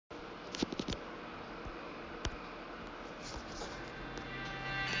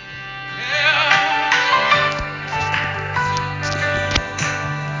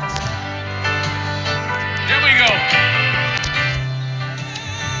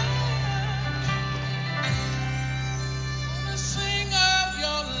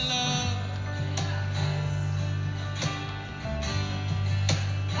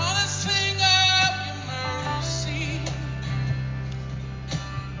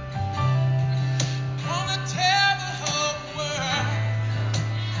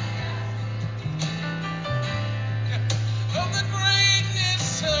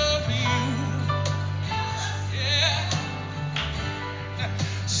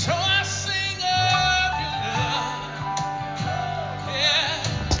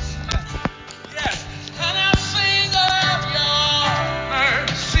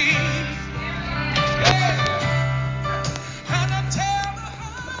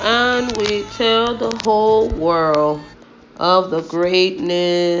and we tell the whole world of the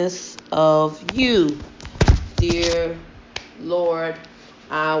greatness of you, dear Lord,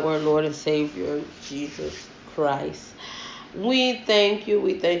 our Lord and Savior, Jesus Christ. We thank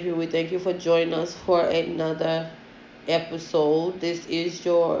you for joining us for another episode. This is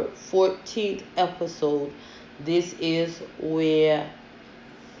your 14th episode. This is where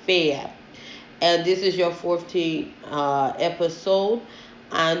fair. And this is your 14th episode.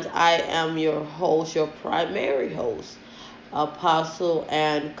 And I am your host, your primary host, Apostle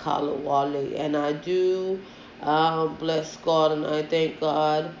Ann Kalawale. And I do bless God and I thank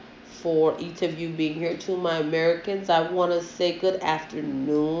God for each of you being here. To my Americans, I want to say good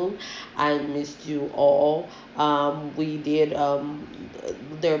afternoon. I missed you all. We did,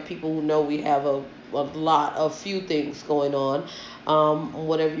 there are people who know we have a few things going on,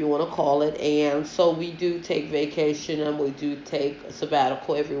 whatever you want to call it. And so we do take vacation and we do take a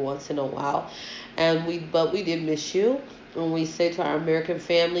sabbatical every once in a while. But we did miss you. And we say to our American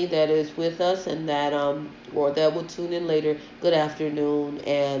family that is with us and that or that will tune in later, good afternoon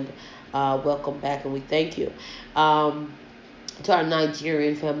and welcome back, and we thank you. To our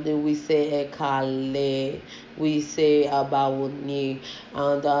Nigerian family, we say Ekale, we say Abawuni,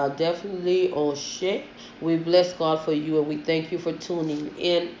 and definitely Oshe. We bless God for you and we thank you for tuning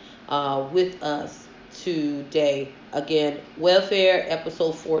in with us today. Again, welfare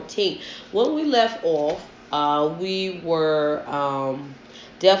episode 14. When we left off, we were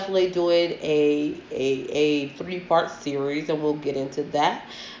definitely doing a three-part series, and we'll get into that.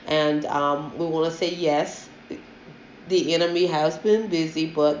 And we want to say yes, the enemy has been busy,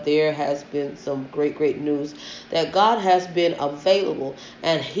 but there has been some great news that God has been available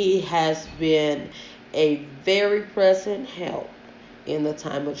and He has been a very present help in the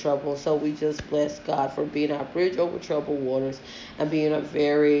time of trouble. So we just bless God for being our bridge over troubled waters and being a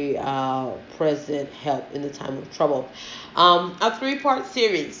very present help in the time of trouble. A three-part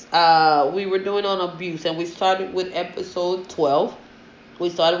series we were doing on abuse, and we started with episode 12.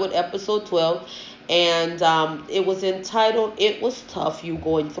 And it was entitled "It Was Tough You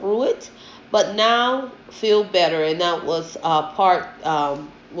Going Through It, But Now Feel Better." And that was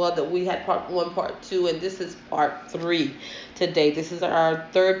that we had part one, part two, and this is part three today. This is our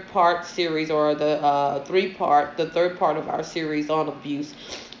third part series, or the third part of our series on abuse.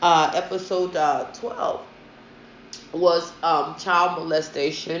 Episode 12 was child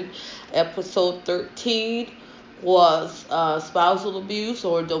molestation. Episode 13 was spousal abuse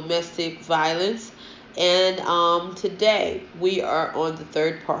or domestic violence. And today we are on the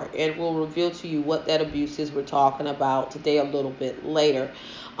third part, and we'll reveal to you what that abuse is we're talking about today a little bit later.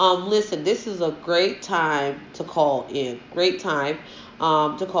 Listen, this is a great time to call in. Great time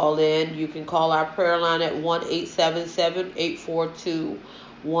to call in. You can call our prayer line at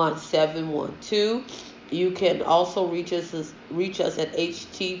 1-877-842-1712. You can also reach us at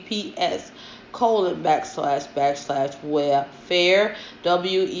https :// WELFARE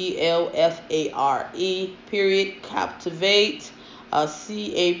period captivate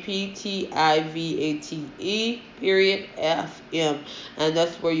CAPTIVATE period FM, and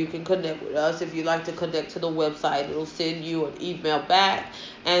that's where you can connect with us. If you'd like to connect to the website, it'll send you an email back,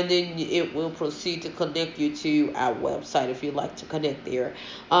 and then it will proceed to connect you to our website if you'd like to connect there.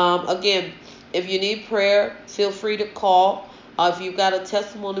 Again, if you need prayer, feel free to call. If you've got a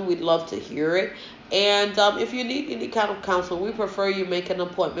testimony, we'd love to hear it. And if you need any kind of counsel, we prefer you make an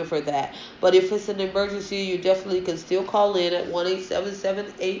appointment for that. But if it's an emergency, you definitely can still call in at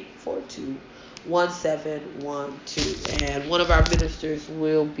 1-877-842-1712. And one of our ministers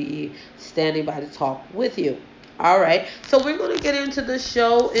will be standing by to talk with you. All right. So we're going to get into the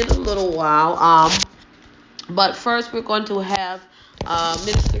show in a little while. But first, we're going to have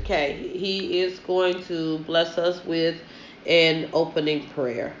Minister K. He is going to bless us with an opening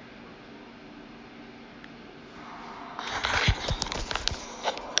prayer.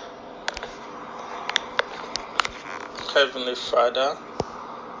 Heavenly Father,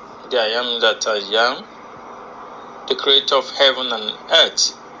 the I am that I am, the creator of heaven and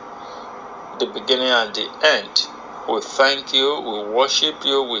earth, the beginning and the end. We thank you, we worship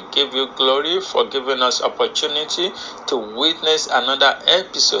you, we give you glory for giving us opportunity to witness another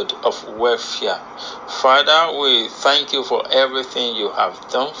episode of Welfare. Father, we thank you for everything you have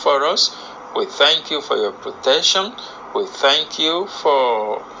done for us. We thank you for your protection. We thank you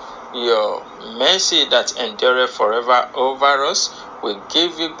for your mercy that endureth forever over us. We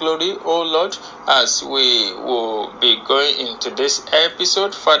give you glory, O Lord, as we will be going into this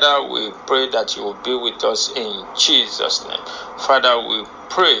episode. Father, we pray that you will be with us in Jesus' name. Father, we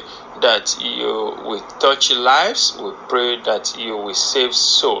pray that you will touch lives. We pray that you will save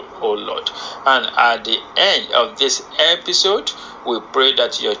soul, O Lord. And at the end of this episode, we pray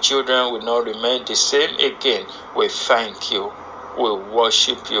that your children will not remain the same again. We thank you. We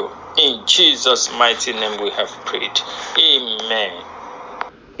worship you. In Jesus' mighty name we have prayed. Amen.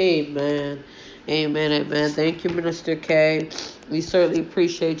 Amen. Amen. Amen. Thank you, Minister K. We certainly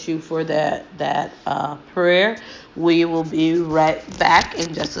appreciate you for that prayer. We will be right back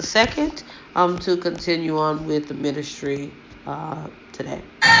in just a second to continue on with the ministry today.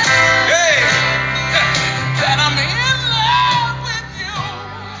 Hey, that I'm in love with you.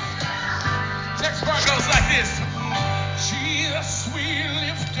 Next part goes like this. Jesus, we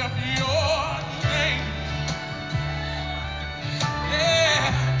lift up your name.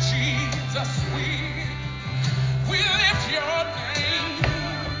 Yeah, Jesus, we lift your name.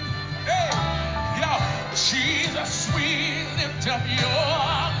 Hey, yo, Jesus, we lift up your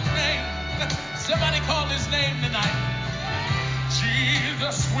name. Somebody call his name tonight.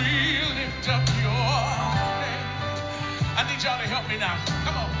 Jesus, we lift up your name. I need y'all to help me now.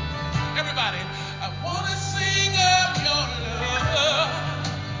 Come on, everybody. I wanna sing of your love.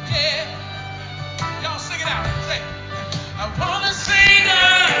 Yeah, y'all sing it out. Say, I wanna sing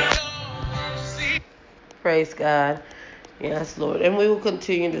of your mercy. Praise God. Yes, Lord. And we will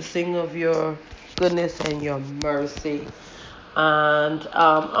continue to sing of your goodness and your mercy. And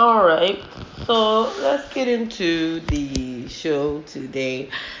all right, so let's get into the show today.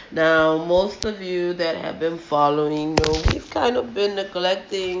 Now, most of you that have been following know we've kind of been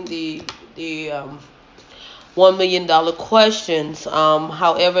neglecting the $1 million questions.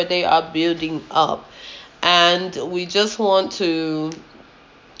 However, they are building up, and we just want to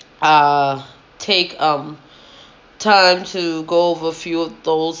take time to go over a few of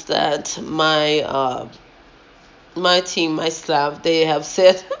those that my team, my staff, they have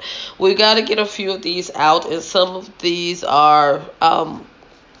said we got to get a few of these out, and some of these are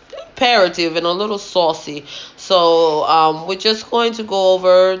imperative and a little saucy. So we're just going to go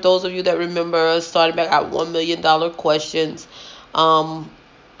over those of you that remember us starting back at $1 million questions.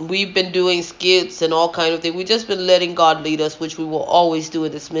 We've been doing skits and all kind of things. We've just been letting God lead us, which we will always do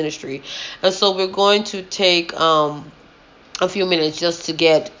in this ministry. And so we're going to take a few minutes just to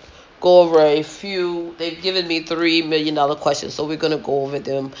go over a few. They've given me $3 million questions, so we're going to go over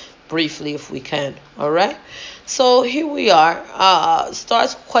them briefly if we can. All right, so here we are.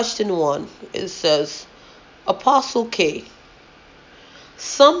 Starts question 1. It says, Apostle K,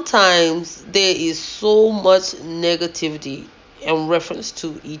 sometimes there is so much negativity in reference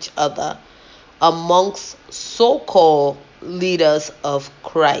to each other amongst so-called leaders of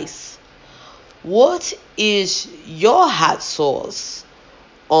Christ. What is your hot sauce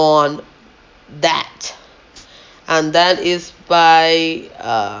on that? And that is by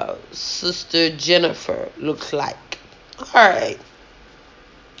Sister Jennifer, looks like. All right.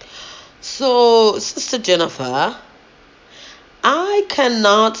 So, Sister Jennifer, I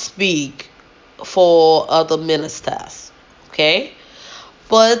cannot speak for other ministers, okay?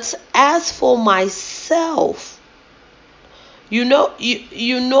 But as for myself, you know,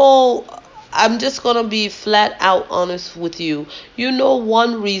 I'm just gonna be flat out honest with you. You know,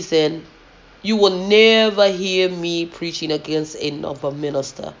 one reason you will never hear me preaching against another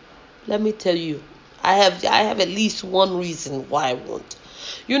minister. Let me tell you, I have at least one reason why I won't.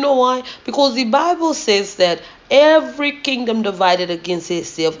 You know why? Because the Bible says that every kingdom divided against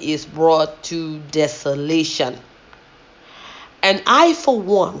itself is brought to desolation. And I, for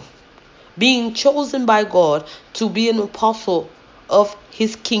one, being chosen by God to be an apostle of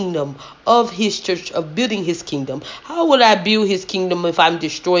his kingdom, of his church, of building his kingdom. How will I build his kingdom if I'm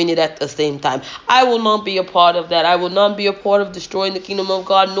destroying it at the same time? I will not be a part of that. I will not be a part of destroying the kingdom of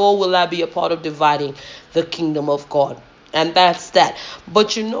God, nor will I be a part of dividing the kingdom of God. And that's that.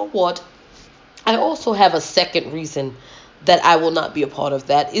 But you know what? I also have a second reason that I will not be a part of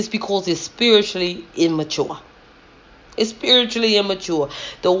that. It's because it's spiritually immature. It's spiritually immature.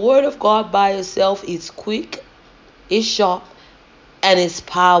 The word of God by itself is quick, it's sharp, and it's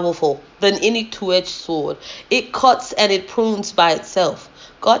powerful than any two-edged sword. It cuts and it prunes by itself.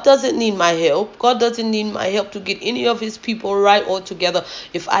 God doesn't need my help. God doesn't need my help to get any of his people right or together.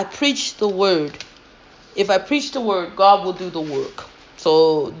 If I preach the word, God will do the work.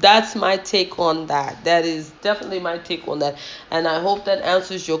 So that's my take on that. That is definitely my take on that. And I hope that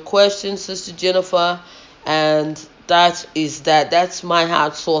answers your question, Sister Jennifer. And that's my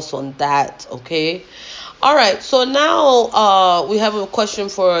hot sauce on that, okay? All right, so now we have a question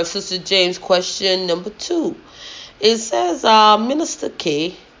for Sister James. Question number 2. It says, Minister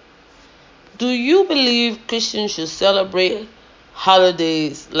K, do you believe Christians should celebrate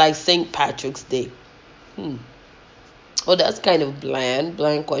holidays like St. Patrick's Day? Hmm. Oh, that's kind of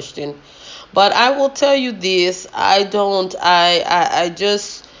bland question. But I will tell you this: I don't. I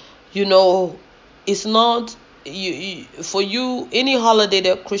just, you know, it's not for you any holiday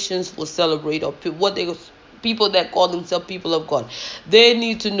that Christians will celebrate or what they people that call themselves people of God. They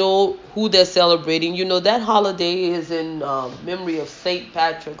need to know who they're celebrating. You know that holiday is in memory of Saint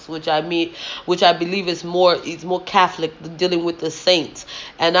Patrick's, which I believe is more Catholic, dealing with the saints.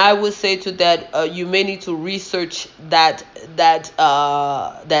 And I would say to that, you may need to research that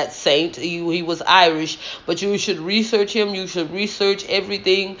saint. He was Irish, but you should research him. You should research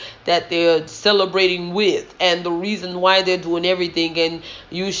everything that they're celebrating with and the reason why they're doing everything. And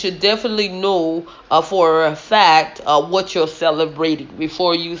you should definitely know for a fact what you're celebrating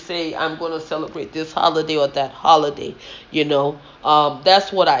before you say, I'm going to celebrate this holiday or that holiday.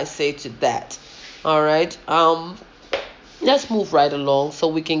 That's what I say to that. All right. Let's move right along so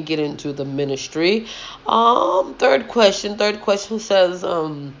we can get into the ministry. Third question. Third question says,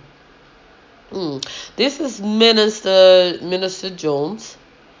 this is Minister Jones,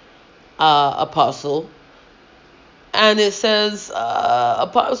 Apostle, and it says,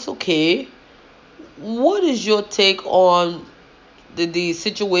 Apostle K, what is your take on the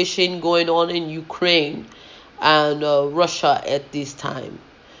situation going on in Ukraine and Russia at this time?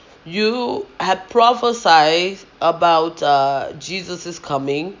 You have prophesied about Jesus is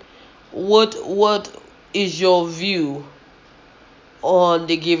coming. What is your view on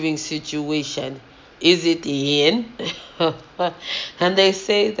the giving situation? Is it the end? And they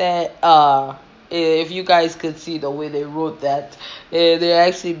say that if you guys could see the way they wrote that, they're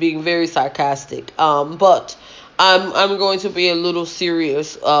actually being very sarcastic. But I'm going to be a little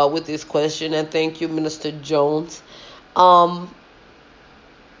serious with this question, and thank you, Minister Jones. Um,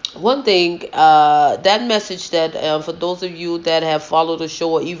 One thing, that message that for those of you that have followed the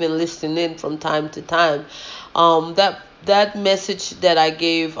show or even listening in from time to time, that message that I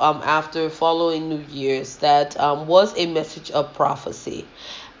gave after following New Year's, that was a message of prophecy,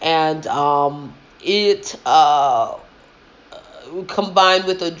 and it combined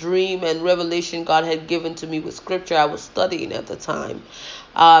with a dream and revelation God had given to me with scripture I was studying at the time.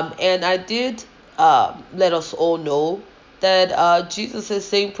 And I did let us all know that Jesus is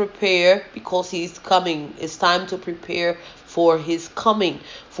saying prepare because he's coming. It's time to prepare for his coming,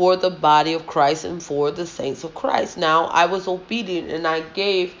 for the body of Christ and for the saints of Christ. Now, I was obedient and I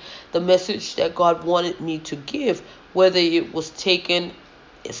gave the message that God wanted me to give, whether it was taken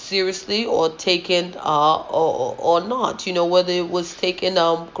seriously or taken or not, whether it was taken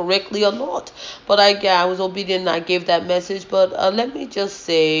correctly or not. But I was obedient and I gave that message. But let me just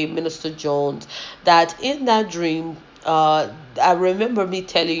say, Minister Jones, that in that dream, I remember me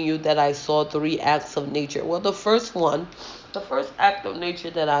telling you that I saw 3 acts of nature. Well, the first act of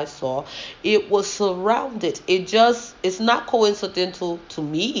nature that I saw, it was surrounded. It's not coincidental to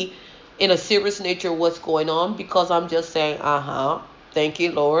me in a serious nature what's going on, because I'm just saying, thank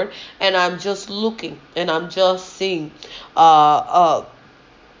you, Lord. And I'm just looking and I'm just seeing God's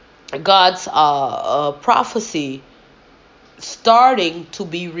prophecy starting to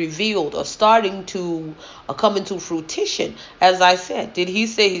be revealed or starting to come into fruition. As I said, did he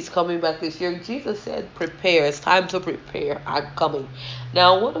say he's coming back this year? Jesus said, prepare. It's time to prepare. I'm coming.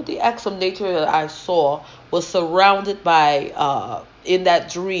 Now, one of the acts of nature that I saw was surrounded by, in that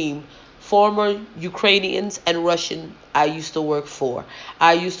dream, former Ukrainians and Russian I used to work for.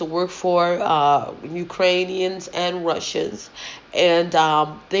 I used to work for Ukrainians and Russians, and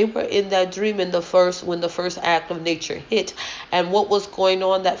they were in that dream when the first act of nature hit. And what was going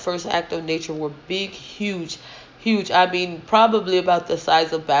on? That first act of nature were big, huge, huge. I mean, probably about the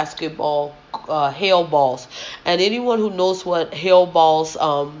size of basketball hail balls. And anyone who knows what hail balls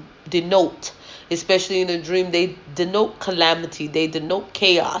denote, especially in a dream, they denote calamity, they denote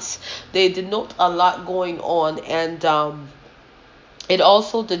chaos, they denote a lot going on. And it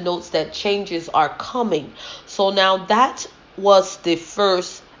also denotes that changes are coming. So now that was the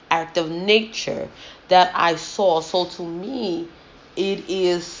first act of nature that I saw. So to me, it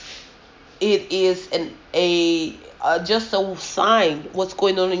is just a sign what's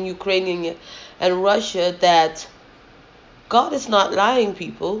going on in Ukraine and Russia, that God is not lying,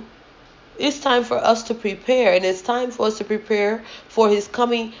 people. It's time for us to prepare, and it's time for us to prepare for his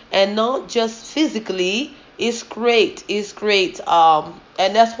coming, and not just physically. It's great. And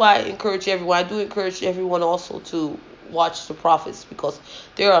that's why I do encourage everyone also to watch the prophets, because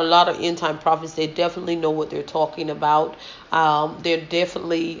there are a lot of end time prophets. They definitely know what they're talking about. They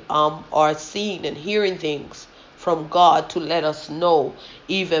definitely are seeing and hearing things from God to let us know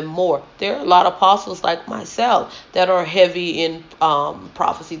even more. There are a lot of apostles like myself that are heavy in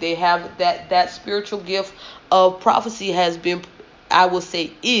prophecy. They have that spiritual gift of prophecy has been, I would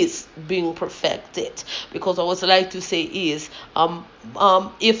say, is being perfected, because I would like to say is,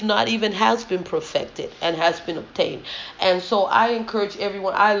 if not even has been perfected and has been obtained. And so I encourage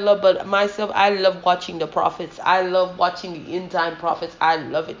everyone. I love, but myself, I love watching the prophets. I love watching the end time prophets. I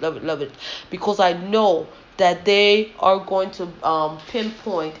love it, love it, love it, because I know that they are going to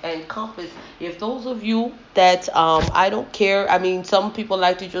pinpoint and compass. If those of you that I don't care, I mean, some people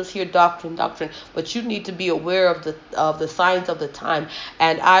like to just hear doctrine, but you need to be aware of the signs of the time.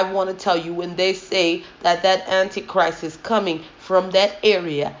 And I want to tell you, when they say that antichrist is coming from that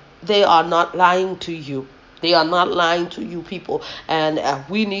area, they are not lying to you. They are not lying to you, people. And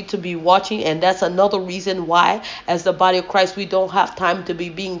we need to be watching. And that's another reason why, as the body of Christ, we don't have time to be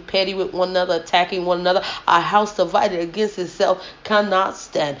being petty with one another, attacking one another. A house divided against itself cannot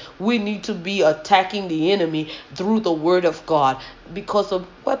stand. We need to be attacking the enemy through the word of God, because the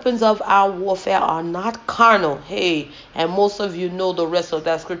weapons of our warfare are not carnal. Hey, and most of you know the rest of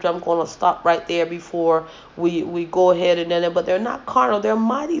that scripture. I'm going to stop right there before we go ahead and then, but they're not carnal. They're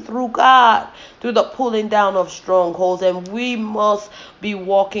mighty through God, through the pulling down of strongholds. And we must be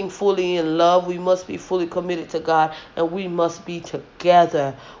walking fully in love. We must be fully committed to God, and we must be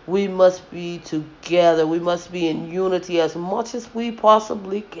together. We must be together. We must be in unity as much as we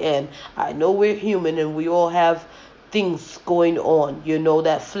possibly can. I know we're human and we all have things going on. You know,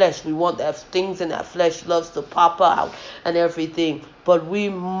 that flesh, we want that things in that flesh loves to pop out and everything. But we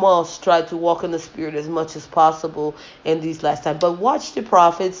must try to walk in the spirit as much as possible in these last times. But watch the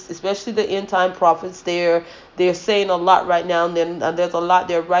prophets, especially the end time prophets. They're saying a lot right now, and then there's a lot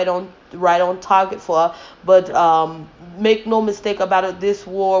they're right on target for. But make no mistake about it, this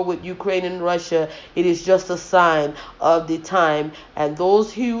war with Ukraine and Russia, it is just a sign of the time. And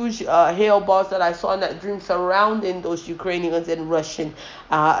those huge hail bars that I saw in that dream surrounding those Ukrainians and Russian,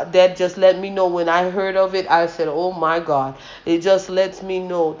 that just let me know. When I heard of it, I said, oh my God. It just lets me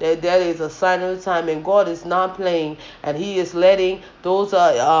know that that is a sign of the time, and God is not playing, and He is letting those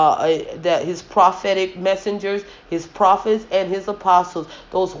that His prophetic messengers, His prophets, and His apostles,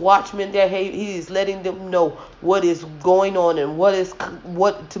 those watchmen there, He is letting them know what is going on and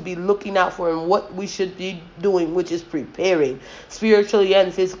what to be looking out for and what we should be doing, which is preparing spiritually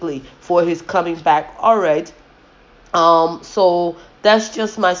and physically for His coming back. All right. So that's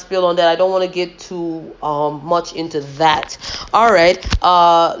just my spiel on that. I don't want to get too much into that. All right.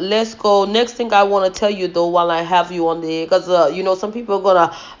 Let's go. Next thing I want to tell you though, while I have you on there, because some people are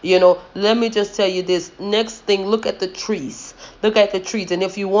gonna, let me just tell you this. Next thing, look at the trees. Look at the trees. And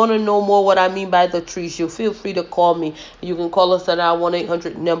if you want to know more what I mean by the trees, you feel free to call me. You can call us at our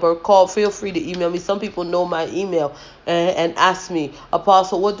 1-800 number. Feel free to email me. Some people know my email and ask me,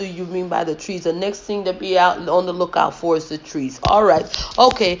 Apostle, what do you mean by the trees? The next thing to be out on the lookout for is the trees. All right.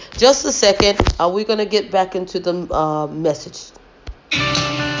 Okay. Just a second. We're going to get back into the message. Oh,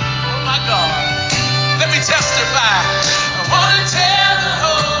 my God. Let me testify. I want to tell the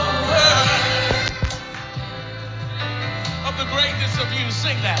whole world of the greatness of you.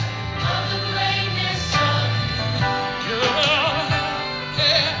 Sing that. Of the greatness of you.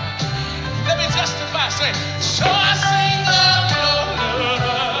 Yeah. Let me testify. Say, so I sing of your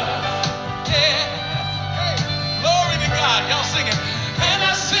love. Yeah. Hey. Glory to God. Y'all sing it. And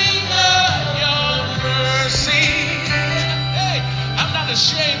I sing of your mercy. Hey. I'm not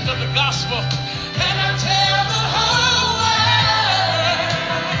ashamed of the gospel. And I tell the whole world.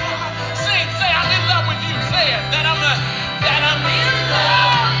 Sing, say, I'm in love with you. Say it. That I'm in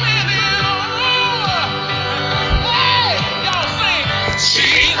love with you. Hey, y'all sing.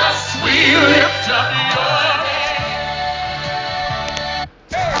 Jesus, we lift up your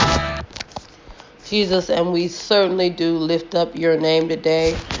name. Jesus, and we certainly do lift up your name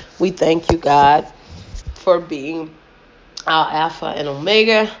today. We thank you, God, for being our Alpha and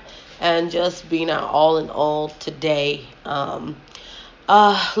Omega, and just being our all in all today.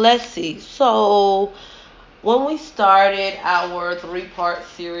 Let's see. So when we started our 3-part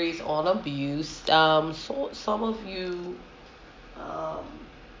series on abuse, so some of you um,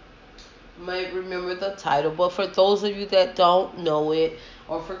 might remember the title, but for those of you that don't know it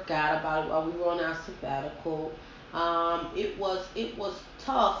or forgot about it while we were on our sabbatical, it was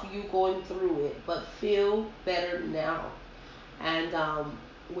tough you going through it, but feel better now. And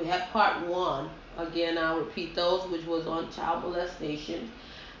we had part one. Again, I'll repeat those, which was on child molestation.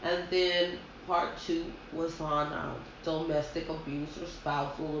 And then Part 2 was on domestic abuse or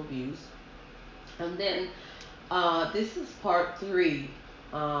spousal abuse. And then this is part 3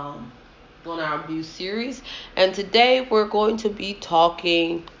 on our abuse series. And today we're going to be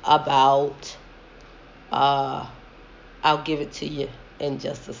talking about, uh, I'll give it to you in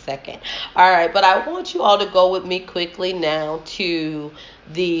just a second. All right, but I want you all to go with me quickly now to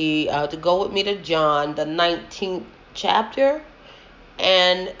go with me to John, the 19th chapter,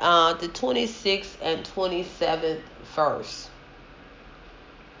 and the 26th and 27th verse.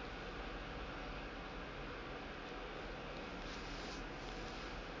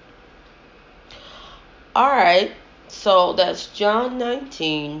 All right, so that's John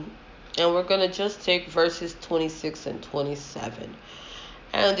 19, and we're going to just take verses 26 and 27.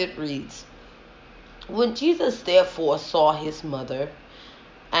 And it reads, When Jesus therefore saw his mother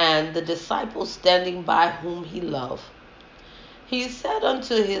and the disciples standing by whom he loved, he said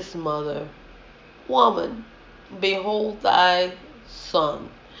unto his mother, Woman, behold thy son.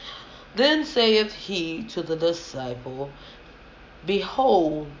 Then saith he to the disciple,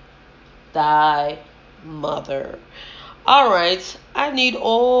 Behold thy mother. All right, I need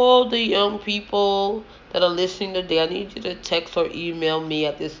all the young people that are listening today. I need you to text or email me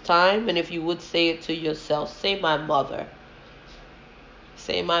at this time. And if you would say it to yourself, say my mother.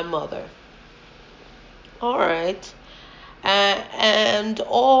 Say my mother. All right. And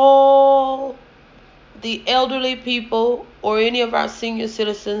all the elderly people or any of our senior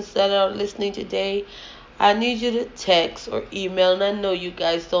citizens that are listening today, I need you to text or email. And I know you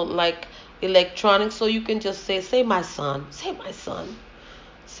guys don't like electronics, so you can just say my son. Say my son.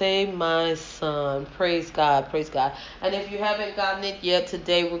 Say my son. Praise God. Praise God. And if you haven't gotten it yet,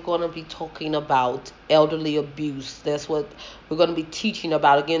 today we're going to be talking about elderly abuse. That's what we're going to be teaching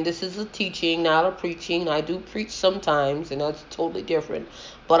about. Again, this is a teaching, not a preaching. I do preach sometimes, and that's totally different.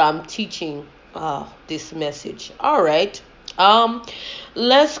 But I'm teaching this message. All right.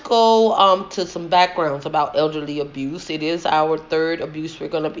 Let's go to some backgrounds about elderly abuse. It is our third abuse we're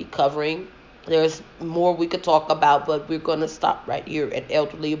going to be covering. There's more we could talk about, but we're going to stop right here at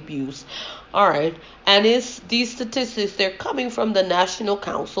elderly abuse. All right. And these statistics, they're coming from the National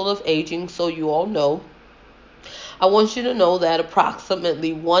Council of Aging, so you all know. I want you to know that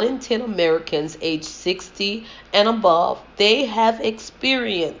approximately 1 in 10 Americans aged 60 and above, they have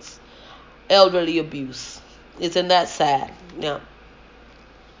experienced elderly abuse. Isn't that sad? Yeah.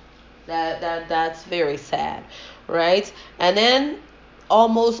 That's very sad, right? And then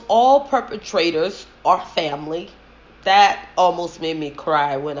almost all perpetrators are family. That almost made me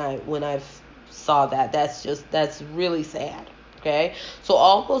cry when I saw that. That's really sad. Okay, so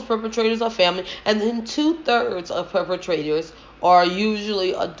almost perpetrators are family, and then 2/3 of perpetrators are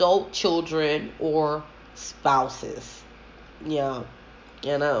usually adult children or spouses. Yeah.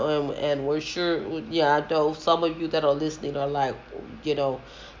 And we're sure, yeah, I know some of you that are listening are like, you know,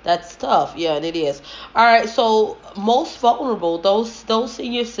 that's tough. Yeah, and it is. All right, so most vulnerable, those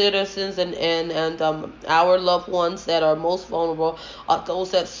senior citizens and our loved ones that are most vulnerable are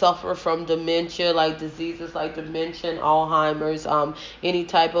those that suffer from dementia, like diseases like dementia, Alzheimer's, any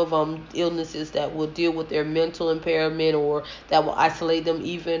type of illnesses that will deal with their mental impairment or that will isolate them.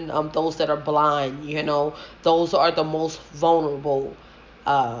 Even those that are blind, those are the most vulnerable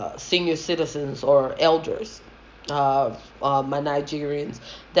senior citizens or elders, my Nigerians,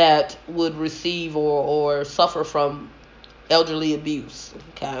 that would receive or suffer from elderly abuse.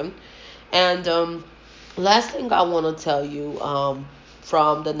 Okay, and last thing I want to tell you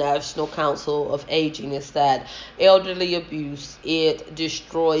from the National Council of Aging is that elderly abuse, it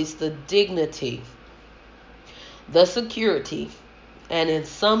destroys the dignity, the security, and in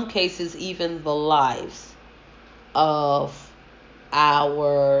some cases even the lives of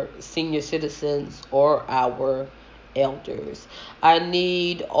our senior citizens or our elders. I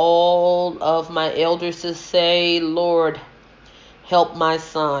need all of my elders to say, Lord, help my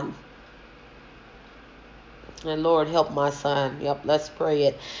son. And Lord, help my son. Yep, let's pray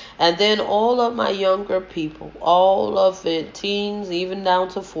it. And then all of my younger people, all of it, teens, even down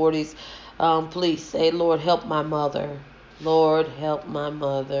to 40s, please say, Lord, help my mother. Lord, help my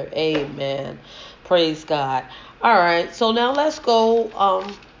mother. Amen. Praise God. All right, so now let's go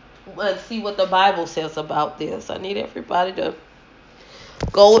and see what the Bible says about this. I need everybody to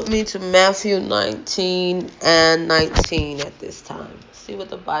go with me to Matthew 19 and 19 at this time. See what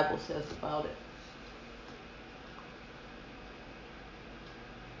the Bible says about it.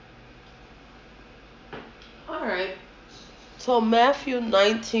 All right. So Matthew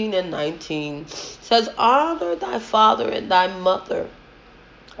 19 and 19 says, Honor thy father and thy mother,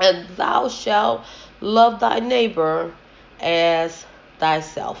 and thou shalt love thy neighbor as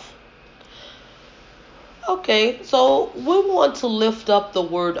thyself. Okay, so we want to lift up the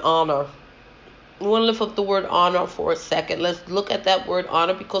word honor. We want to lift up the word honor for a second. Let's look at that word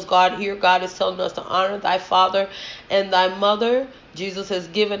honor because God is telling us to honor thy father and thy mother. Jesus has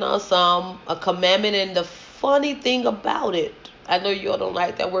given us a commandment, and the funny thing about it, I know you all don't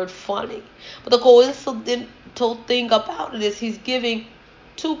like that word funny, but the coincidental thing about it is he's giving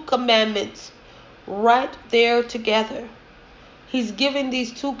two commandments right there together. He's giving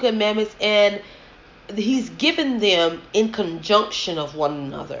these two commandments, and he's given them in conjunction of one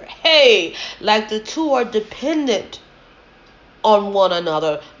another. Hey, like the two are dependent on one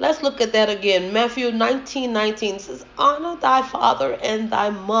another. Let's look at that again. Matthew 19:19 says, honor thy father and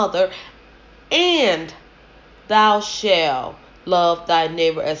thy mother, and thou shalt love thy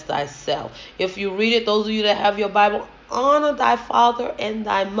neighbor as thyself. If you read it, those of you that have your Bible, honor thy father and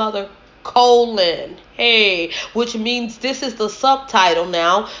thy mother, colon, hey, which means this is the subtitle.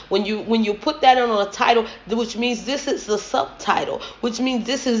 Now when you put that on a title, which means this is the subtitle, which means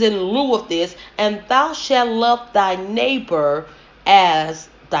this is in lieu of this, and thou shalt love thy neighbor as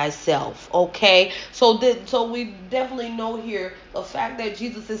thyself. Okay, so we definitely know here the fact that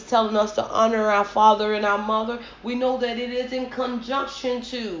Jesus is telling us to honor our father and our mother. We know that it is in conjunction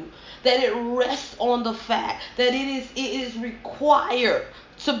to, that it rests on the fact that it is required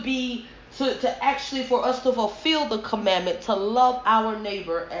to be to actually for us to fulfill the commandment to love our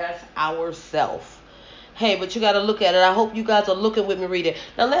neighbor as ourself. Hey, but you got to look at it. I hope you guys are looking with me. Read it.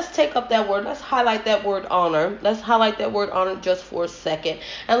 Now let's take up that word. Let's highlight that word honor. Let's highlight that word honor just for a second.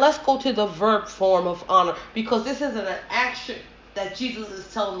 And let's go to the verb form of honor, because this isn't an action that Jesus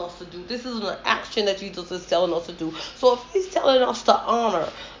is telling us to do. This isn't an action that Jesus is telling us to do. So if he's telling us to honor,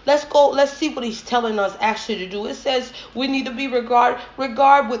 let's see what he's telling us actually to do. It says we need to be regard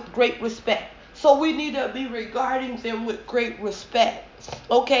with great respect. So we need to be regarding them with great respect.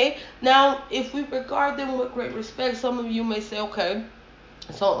 Okay? Now, if we regard them with great respect, some of you may say, okay,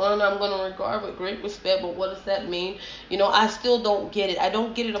 so honor I'm going to regard with great respect, but what does that mean? I still don't get it. I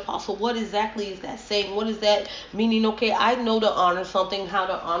don't get it, Apostle. What exactly is that saying? What is that meaning? Okay, I know to honor something, how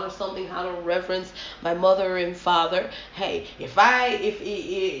to honor something, how to reverence my mother and father. Hey, if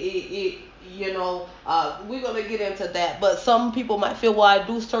we're gonna get into that, but some people might feel, well, I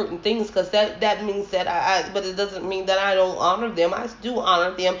do certain things because that means that but it doesn't mean that I don't honor them. I do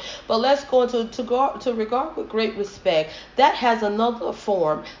honor them, but let's go into to regard with great respect. That has another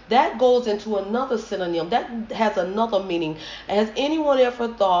form. That goes into another synonym. That has another meaning. Has anyone ever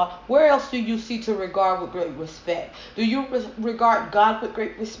thought, where else do you see to regard with great respect? Do you regard God with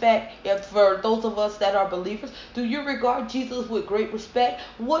great respect? If for those of us that are believers, do you regard Jesus with great respect?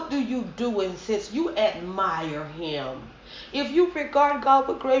 What do you do in since you admire him? If you regard God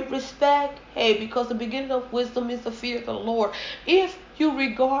with great respect, hey, because the beginning of wisdom is the fear of the Lord. If you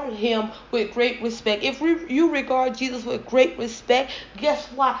regard him with great respect, if you regard Jesus with great respect, guess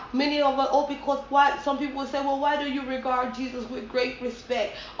what? Many of us, because why? Some people will say, well, why do you regard Jesus with great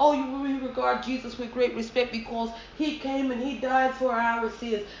respect? Oh, you regard Jesus with great respect because he came and he died for our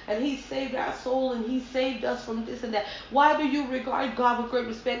sins, and he saved our soul, and he saved us from this and that. Why do you regard God with great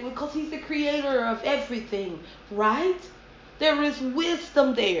respect? Because he's the creator of everything, right? There is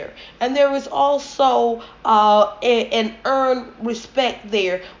wisdom there, and there is also an earned respect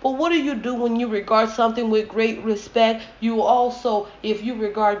there. But what do you do when you regard something with great respect? You also, if you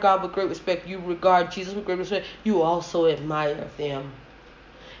regard God with great respect, you regard Jesus with great respect, you also admire them.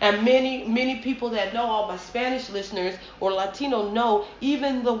 And many people that know, all my Spanish listeners or Latino know,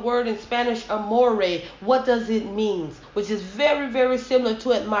 even the word in Spanish, amore, what does it mean? Which is very, very similar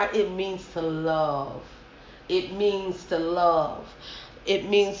to admire. It means to love. It means to love. It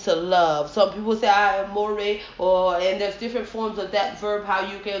means to love. Some people say I amore, or and there's different forms of that verb. How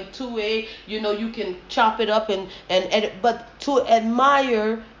you can tue, you can chop it up and but to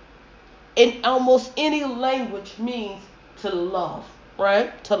admire in almost any language means to love,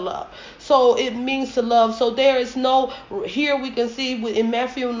 right? To love. So it means to love. So there is no, here we can see in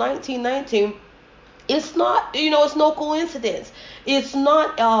Matthew 19:19, it's not, it's no coincidence. It's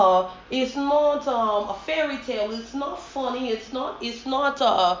not a fairy tale. It's not funny. It's not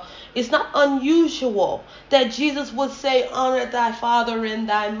unusual that Jesus would say, honor thy father and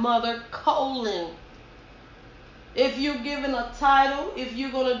thy mother, colon. If you're given a title, if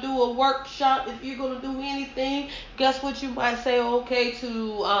you're gonna do a workshop, if you're gonna do anything, guess what you might say? Okay,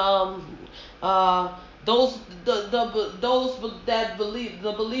 to uh those those that believe,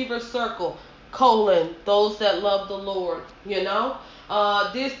 the believer circle, colon, those that love the Lord.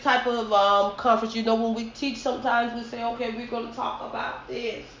 This type of conference. When we teach, sometimes we say, okay, we're gonna talk about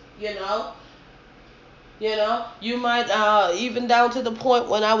this. You know You might even down to the point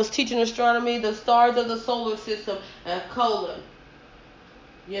when I was teaching astronomy, the stars of the solar system and colon.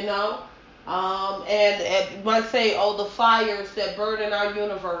 You know, and you might say, oh, the fires that burn in our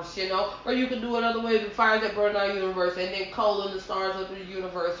universe. Or you can do it other way, the fires that burn in our universe, and then colon the stars of the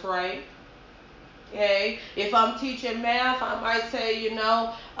universe, right? Okay, if I'm teaching math, I might say,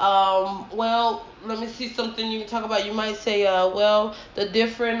 well, let me see something you can talk about. You might say, well, the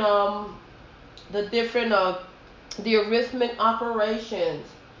different the arithmetic operations,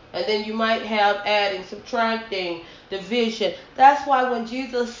 and then you might have adding, subtracting, division. That's why when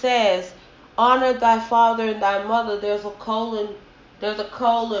Jesus says, "Honor thy father and thy mother," there's a colon. There's a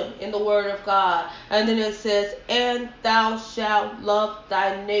colon in the Word of God, and then it says, "And thou shalt love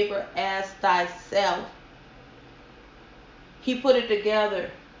thy neighbor as thyself." He put it together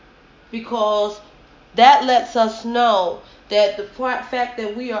because that lets us know that the fact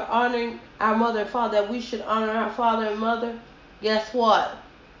that we are honoring our mother and father, that we should honor our father and mother. Guess what?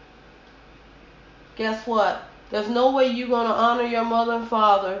 Guess what? There's no way you're going to honor your mother and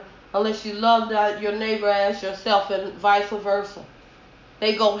father unless you love your neighbor as yourself, and vice versa.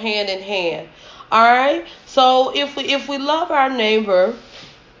 They go hand in hand. All right. So if we love our neighbor,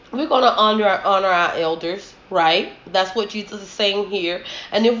 we're going to honor our elders, right? That's what Jesus is saying here.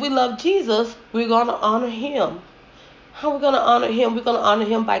 And if we love Jesus, we're going to honor him. How are we going to honor him? We're going to honor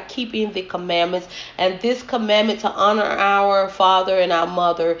him by keeping the commandments. And this commandment to honor our father and our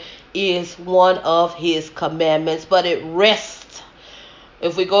mother is one of his commandments. But it rests.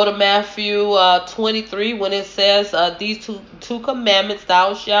 If we go to Matthew 23, when it says these two commandments,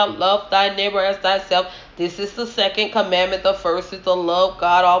 thou shalt love thy neighbor as thyself. This is the second commandment. The first is to love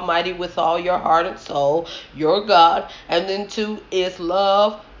God Almighty with all your heart and soul, your God. And then two is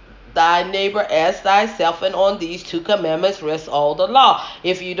love thy neighbor as thyself, and on these two commandments rests all the law.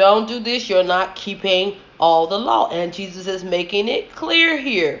 If you don't do this, you're not keeping all the law. And Jesus is making it clear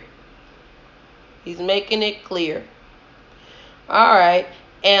here. He's making it clear. All right.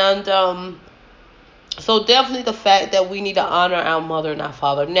 And so definitely the fact that we need to honor our mother and our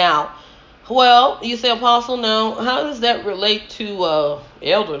father. Now, well, you say, Apostle, now, how does that relate to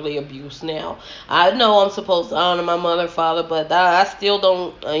elderly abuse now? I know I'm supposed to honor my mother and father, but I still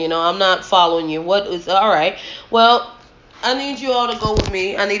don't, I'm not following you. What is, all right. Well, I need you all to go with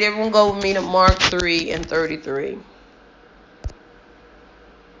me. I need everyone to go with me to Mark 3 and 33.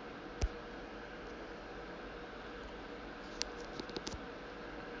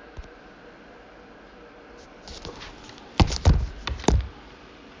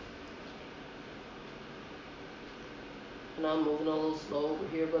 And I'm moving a little slow over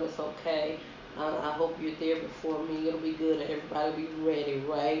here, but it's okay. I hope you're there before me. It'll be good. Everybody be ready,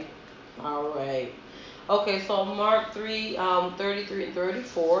 right? All right. Okay, so Mark 3, 33 and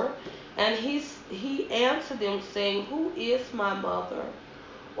 34. And he answered them, saying, Who is my mother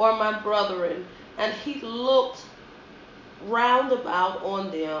or my brethren? And he looked round about on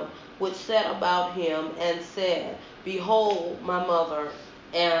them which sat about him, and said, Behold my mother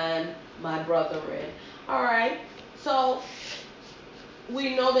and my brethren. All right. So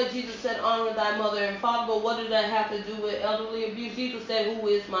we know that Jesus said, honor thy mother and father, but what did that have to do with elderly abuse? Jesus said, who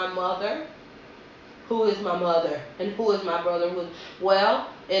is my mother? Who is my mother? And who is my brother? Well,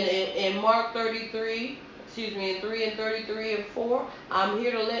 in Mark 33, in 3 and 33 and 4, I'm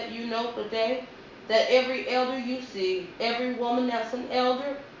here to let you know today that every elder you see, every woman that's an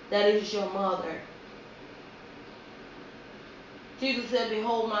elder, that is your mother. Jesus said,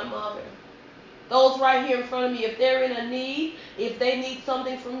 behold my mother. Those right here in front of me, if they're in a need, if they need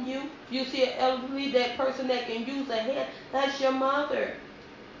something from you, you see an elderly, that person that can use a hand, that's your mother.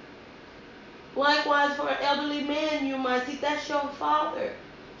 Likewise, for an elderly man, you might see, that's your father.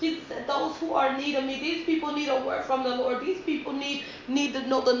 Jesus said, those who are in need of me, these people need a word from the Lord. These people need to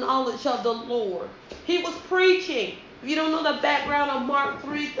know the knowledge of the Lord. He was preaching. If you don't know the background of Mark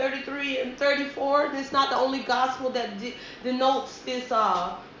 3, 33 and 34, it's not the only gospel that denotes this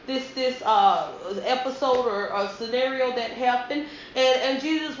episode or a scenario that happened. And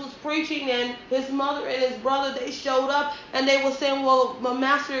Jesus was preaching, and his mother and his brother, they showed up, and they were saying, well, my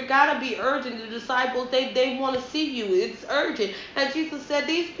master, it gotta be urgent. The disciples, they want to see you. It's urgent. And Jesus said,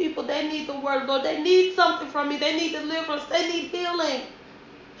 these people, they need the word, Lord. They need something from me. They need deliverance. They need healing.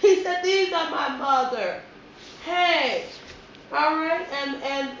 He said, these are my mother. Hey. All right.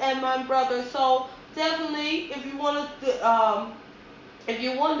 And my brother. So definitely, if you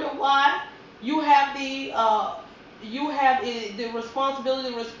wonder why, you have the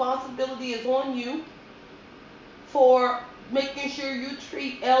responsibility. The responsibility is on you for making sure you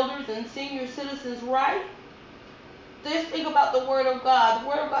treat elders and senior citizens right. Just think about the Word of God. The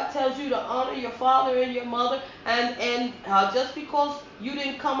Word of God tells you to honor your father and your mother, and just because you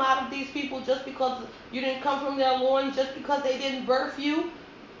didn't come out of these people, just because you didn't come from their loins, just because they didn't birth you,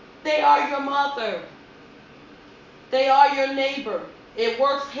 they are your mother. They are your neighbor. It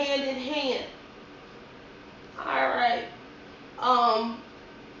works hand in hand. All right. Um,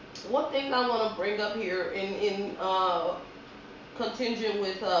 One thing I want to bring up here in contingent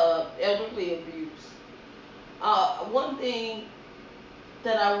with elderly abuse. One thing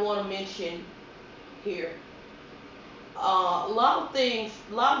that I want to mention here. A lot of things,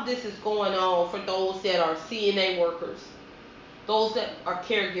 a lot of this is going on for those that are CNA workers, those that are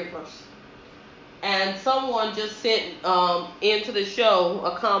caregivers. And someone just sent into the show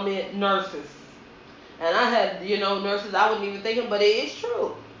a comment, nurses. And I had, nurses, I wasn't even thinking, but it is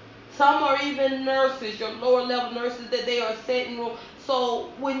true. Some are even nurses, your lower level nurses, that they are setting.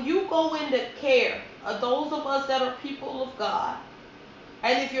 So when you go into care, those of us that are people of God,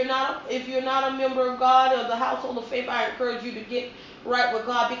 and if you're not a member of God or the household of faith, I encourage you to get right with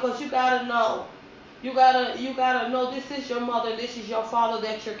God, because you gotta know. You gotta know this is your mother, this is your father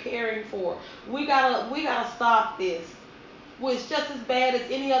that you're caring for. We gotta stop this. Which just as bad as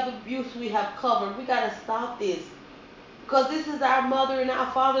any other abuse we have covered. We gotta stop this. Because this is our mother and our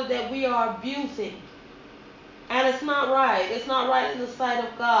father that we are abusing. And it's not right. It's not right in the sight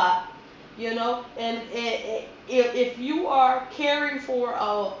of God. And if you are caring for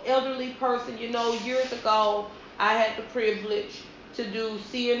an elderly person, years ago I had the privilege to do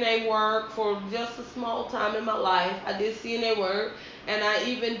CNA work for just a small time in my life. I did CNA work, and I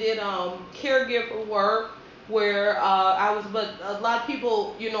even did caregiver work where I was. But a lot of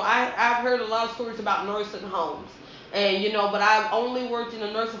people, I've heard a lot of stories about nursing homes, and but I only worked in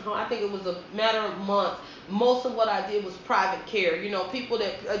a nursing home. I think it was a matter of months. Most of what I did was private care. People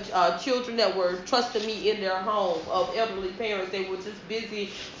that children that were trusting me in their home of elderly parents. They were just busy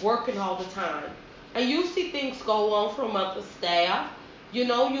working all the time, and you see things go on from other staff.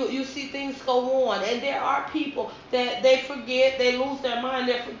 You see things go on, and there are people that they forget, they lose their mind,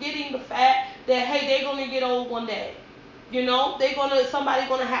 they're forgetting the fact that hey, they're gonna get old one day. Somebody's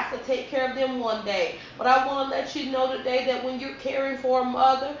gonna have to take care of them one day. But I want to let you know today that when you're caring for a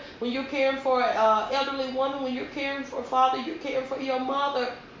mother, when you're caring for an elderly woman, when you're caring for a father, you're caring for your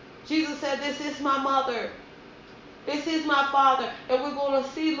mother. Jesus said, "This is my mother. This is my father." And we're going to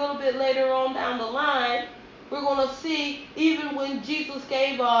see a little bit later on down the line. We're going to see even when Jesus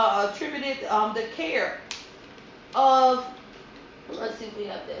gave attributed the care of. Let's see if we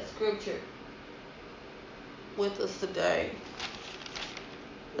have that scripture with us today.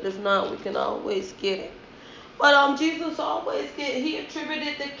 But if not, we can always get it. But Jesus he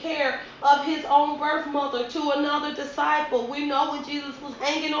attributed the care of his own birth mother to another disciple. We know when Jesus was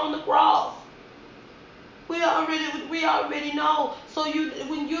hanging on the cross. We already know. So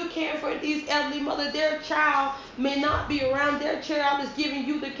when you care for these elderly mothers, their child may not be around. Their child is giving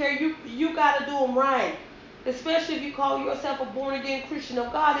you the care. You got to do them right. Especially if you call yourself a born again Christian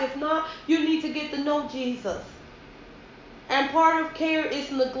of God. If not, you need to get to know Jesus. And part of care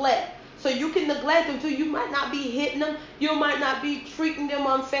is neglect. So you can neglect them too. You might not be hitting them. You might not be treating them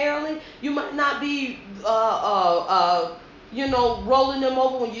unfairly. You might not be, rolling them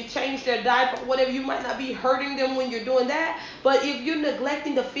over when you change their diaper, whatever. You might not be hurting them when you're doing that. But if you're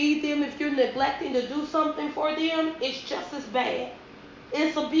neglecting to feed them, if you're neglecting to do something for them, it's just as bad.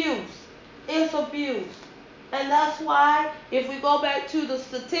 It's abuse. It's abuse. And that's why, if we go back to the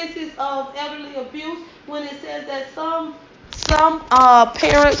statistics of elderly abuse, when it says that some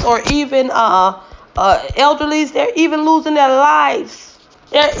parents or even elderlies, they're even losing their lives.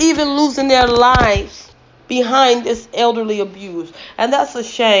 They're even losing their lives behind this elderly abuse, and that's a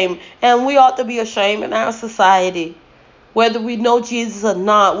shame. And we ought to be ashamed in our society, whether we know Jesus or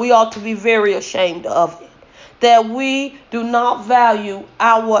not. We ought to be very ashamed of it. That we do not value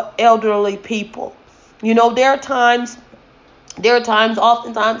our elderly people. There are times,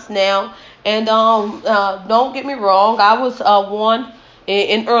 oftentimes now, and don't get me wrong. I was one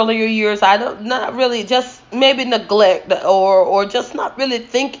in earlier years. I don't not really just maybe neglect or just not really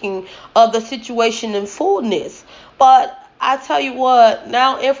thinking of the situation in fullness. But I tell you what,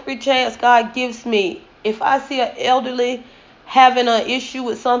 now every chance God gives me, if I see an elderly having an issue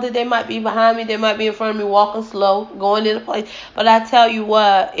with something, they might be behind me, they might be in front of me, walking slow, going in a place. But I tell you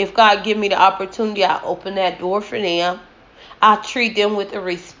what, if God give me the opportunity, I open that door for them. I treat them with the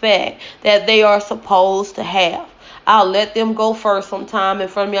respect that they are supposed to have. I'll let them go first sometime in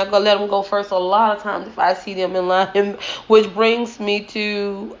front of me. I'm going to let them go first a lot of times if I see them in line. Which brings me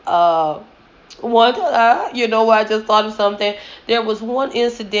to I just thought of something. There was one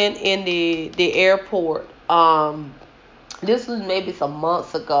incident in the airport. This was maybe some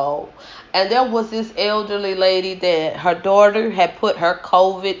months ago. And there was this elderly lady that her daughter had put her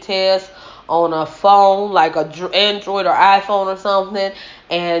COVID test on a phone, like a Android or iPhone or something,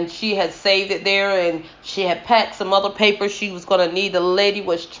 and she had saved it there, and she had packed some other papers she was going to need. The lady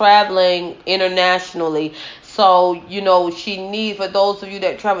was traveling internationally. So, she needs, for those of you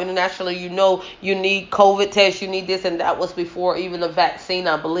that travel internationally, you need COVID tests, you need this, and that was before even the vaccine,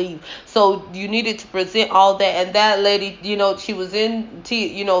 I believe. So you needed to present all that, and that lady, she was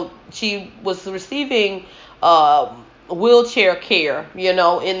she was receiving wheelchair care,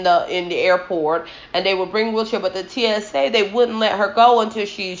 in the airport, and they would bring wheelchair, but the TSA, they wouldn't let her go until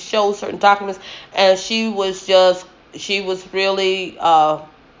she showed certain documents, and she was really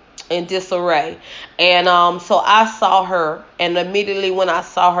in disarray. And so I saw her, and immediately when I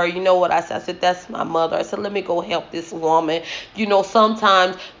saw her, you know what I said? I said, that's my mother. I said, let me go help this woman.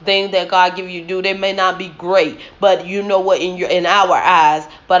 Sometimes things that God give you to do, they may not be great, but you know what, in our eyes,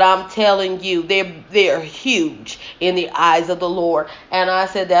 but I'm telling you, they're huge in the eyes of the Lord. And I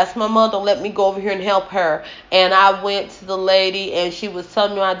said, that's my mother. Let me go over here and help her. And I went to the lady, and she was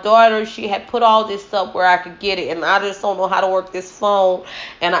telling me my daughter, she had put all this stuff where I could get it, and I just don't know how to work this phone.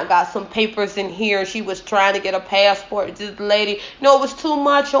 And I got some papers in here. She was trying to get a passport. This lady, it was too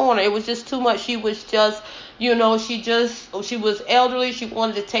much on her. It was just too much. She was just, she was elderly. She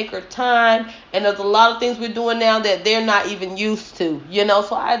wanted to take her time. And there's a lot of things we're doing now that they're not even used to,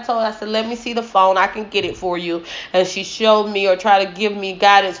 So I told her, I said, let me see the phone. I can get it for you. And she showed me, or tried to give me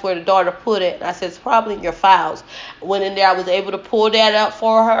guidance where the daughter put it. And I said, it's probably in your files. Went in there. I was able to pull that up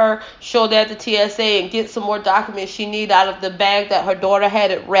for her, show that to TSA, and get some more documents she needed out of the bag that her daughter had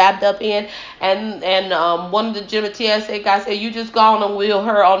it wrapped up in. And one of the gym TSA guys said, you just go on and wheel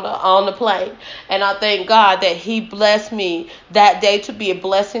her on the plane. And I thank God that he blessed me that day to be a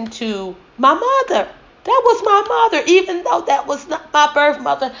blessing to my mother. That was my mother. Even though that was not my birth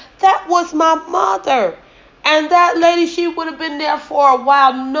mother, that was my mother. And that lady, she would have been there for a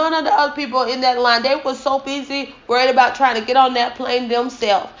while. None of the other people in that line, they were so busy, worried about trying to get on that plane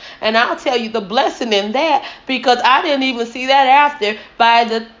themselves. And I'll tell you the blessing in that, because I didn't even see that after, by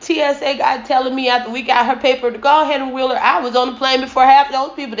the TSA guy telling me after we got her paper to go ahead and wheel her. I was on the plane before half of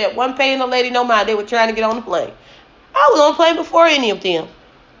those people that weren't paying the lady no mind. They were trying to get on the plane. I was on the plane before any of them.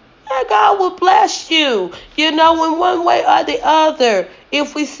 And God will bless you, in one way or the other,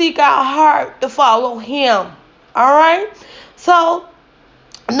 if we seek our heart to follow Him. All right? So,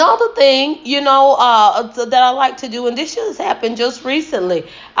 another thing, that I like to do, and this just happened just recently.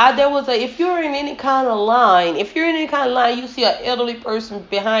 If you're in any kind of line, you see an elderly person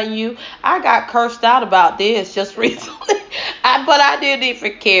behind you. I got cursed out about this just recently, but I didn't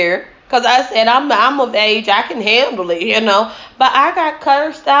even care. Because I said, I'm of age, I can handle it. But I got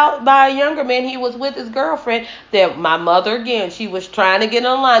cursed out by a younger man. He was with his girlfriend. That my mother, again, she was trying to get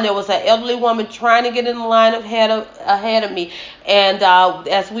in line. There was an elderly woman trying to get in the line ahead of me. And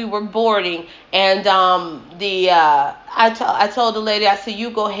as we were boarding, and I told the lady, I said, you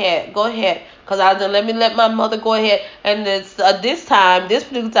go ahead. Because I said, let my mother go ahead. And this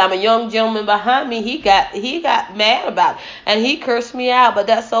particular time, a young gentleman behind me, he got mad about it, and he cursed me out. But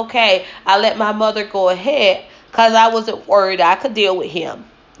that's okay. I let my mother go ahead because I wasn't worried. I could deal with him.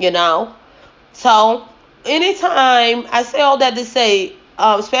 So anytime I say all that to say,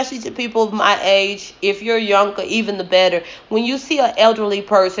 especially to people of my age, if you're younger, even the better. When you see an elderly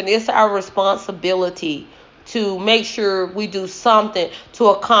person, it's our responsibility to make sure we do something to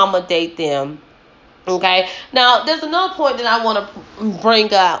accommodate them. Okay? Now, there's another point that I want to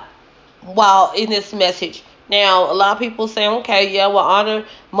bring up while in this message. Now, a lot of people say, okay, yeah, we'll honor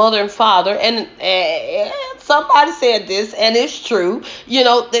mother and father. And somebody said this, and it's true.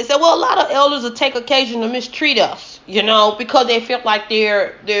 They said, well, a lot of elders will take occasion to mistreat us, because they feel like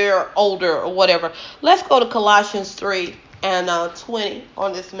they're older or whatever. Let's go to Colossians 3 and 20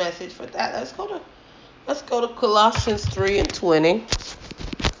 on this message for that. Let's go to Colossians 3 and 20.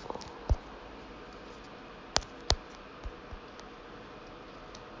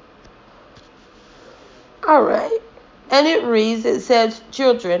 All right. And it says,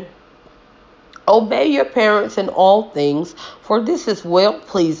 children, obey your parents in all things, for this is well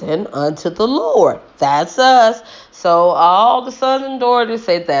pleasing unto the Lord. That's us. So all the sons and daughters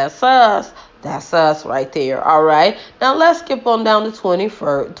say, that's us. That's us right there. All right. Now let's skip on down to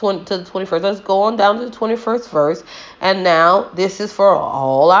 21st. Let's go on down to the 21st verse. And now this is for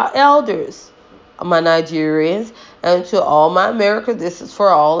all our elders, my Nigerians, and to all my Americans. This is for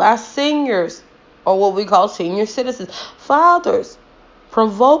all our seniors, or what we call senior citizens, fathers.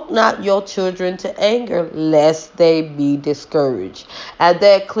 Provoke not your children to anger, lest they be discouraged. And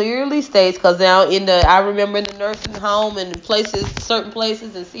that clearly states, because now I remember in the nursing home and places, certain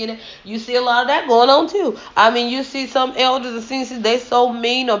places, and seeing it, you see a lot of that going on too. I mean, you see some elders and seniors, they so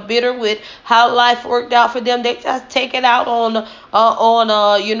mean or bitter with how life worked out for them, they just take it out on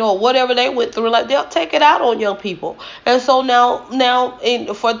whatever they went through. Like they'll take it out on young people, and so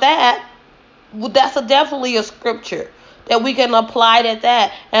for that, that's definitely a scripture that we can apply to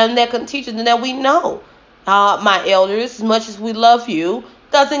that, and that can teach us, and that we know, my elders, as much as we love you,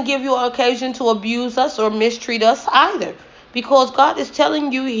 doesn't give you an occasion to abuse us or mistreat us either, because God is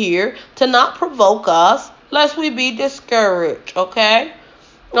telling you here to not provoke us lest we be discouraged. Okay,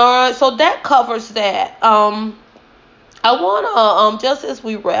 all right, so that covers that. I want to, just as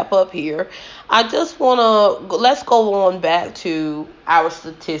we wrap up here, I just want to, let's go on back to our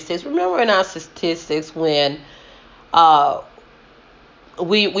statistics. Remember in our statistics when uh,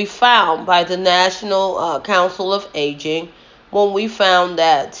 we found by the National Council of Aging, when we found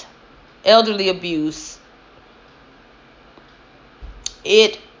that elderly abuse,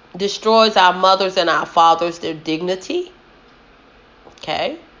 it destroys our mothers and our fathers, their dignity,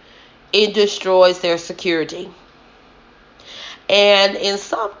 okay? It destroys their security. And in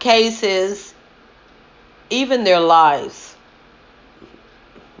some cases, even their lives,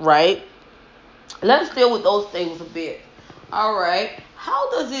 right? Let's deal with those things a bit. All right.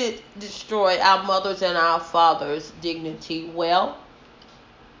 How does it destroy our mothers and our fathers' dignity? Well,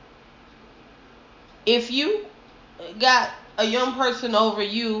 if you got a young person over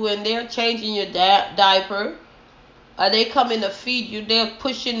you and they're changing your diaper, they come in to feed you, they're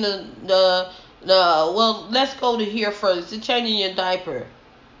pushing well, let's go to here first. They're changing your diaper,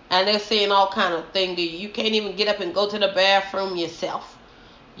 and they're saying all kind of things to you. You can't even get up and go to the bathroom yourself.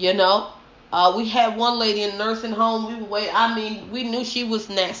 You know, we had one lady in nursing home. We knew she was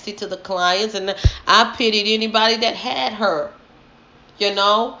nasty to the clients, and I pitied anybody that had her. You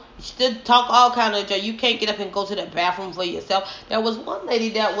know, she did talk all kind of. You can't get up and go to the bathroom for yourself. There was one lady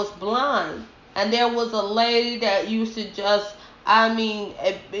that was blind, and there was a lady that used to just.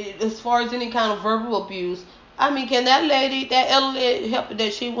 As far as any kind of verbal abuse, can that elderly help it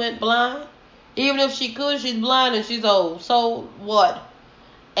that she went blind? Even if she could, she's blind and she's old. So what?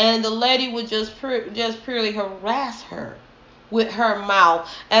 And the lady would just purely harass her with her mouth.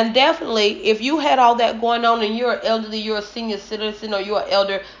 And definitely, if you had all that going on and you're elderly, you're a senior citizen, or you're an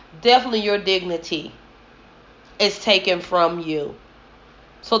elder, definitely your dignity is taken from you.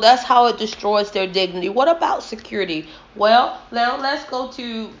 So that's how it destroys their dignity. What about security? Well, now let's go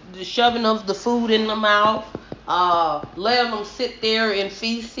to the shoving of the food in the mouth, letting them sit there in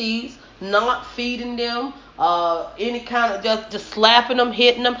feces, not feeding them, any kind of just slapping them,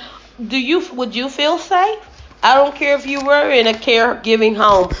 hitting them. Would you feel safe? I don't care if you were in a caregiving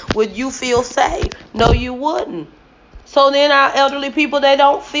home. Would you feel safe? No, you wouldn't. So then our elderly people, they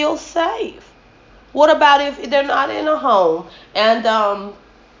don't feel safe. What about if they're not in a home and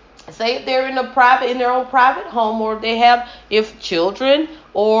say if they're in their own private home, or they have, if children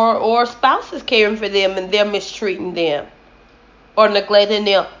or spouses caring for them and they're mistreating them or neglecting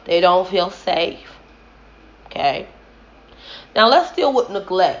them, they don't feel safe. Okay. Now let's deal with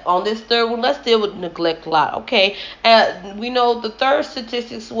neglect. On this third one, let's deal with neglect a lot. Okay. And we know the third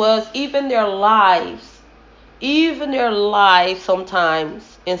statistics was even their lives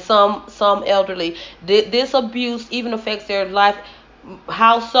sometimes, in some elderly, this abuse even affects their life.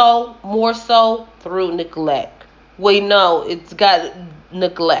 How so? More so through neglect. We know it's got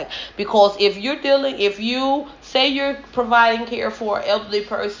neglect, because if you say you're providing care for an elderly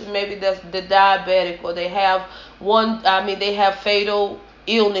person, maybe that's the diabetic, or they have fatal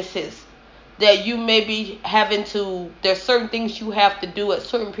illnesses, that you may be having to, there's certain things you have to do at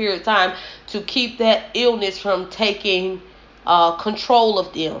certain period of time to keep that illness from taking control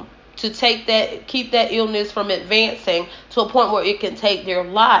of them, to keep that illness from advancing to a point where it can take their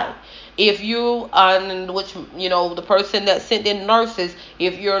life. If you which the person that sent in nurses,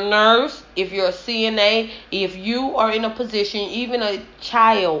 if you're a nurse, if you're a CNA, if you are in a position, even a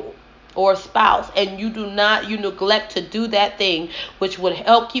child or a spouse, and you neglect to do that thing which would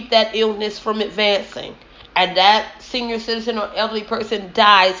help keep that illness from advancing, and that senior citizen or elderly person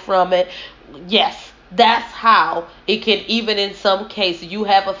dies from it, yes, that's how it can, even in some cases, you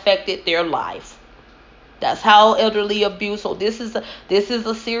have affected their life. That's how elderly abuse. So this is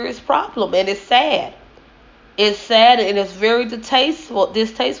a serious problem, and it's sad. It's sad, and it's very distasteful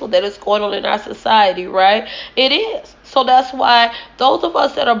that it's going on in our society, right? It is. So that's why those of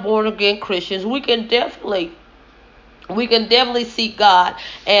us that are born again Christians, we can definitely we can definitely seek God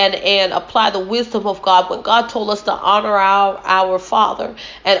and apply the wisdom of God when God told us to honor our father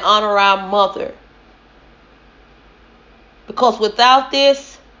and honor our mother. Because without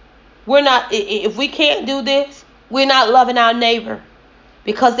this, we're not, if we can't do this, we're not loving our neighbor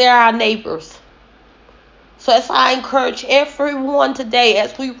because they're our neighbors. So as I encourage everyone today,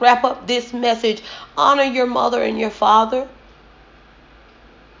 as we wrap up this message, honor your mother and your father.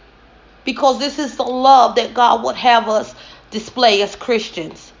 Because this is the love that God would have us display as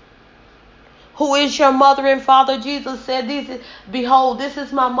Christians. Who is your mother and father? Jesus said, behold, this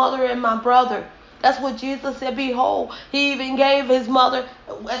is my mother and my brother. That's what Jesus said, behold. He even gave his mother,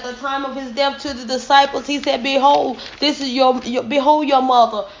 at the time of his death, to the disciples. He said, behold, this is behold your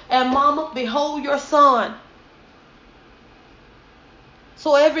mother. And mama, behold your son.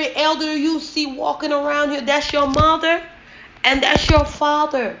 So every elder you see walking around here, that's your mother and that's your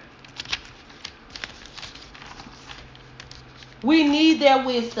father. We need their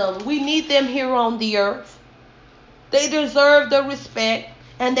wisdom. We need them here on the earth. They deserve the respect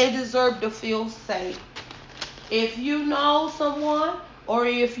and they deserve to feel safe. If you know someone or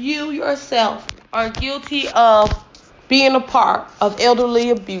if you yourself are guilty of being a part of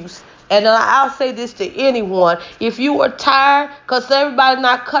elderly abuse, and I'll say this to anyone, if you are tired, because everybody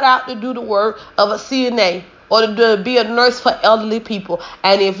not cut out to do the work of a CNA or to be a nurse for elderly people,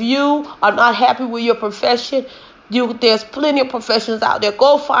 and if you are not happy with your profession, there's plenty of professions out there.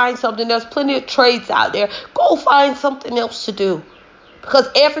 Go find something. There's plenty of trades out there. Go find something else to do. Because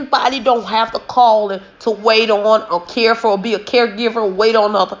everybody don't have the calling to wait on or care for or be a caregiver or wait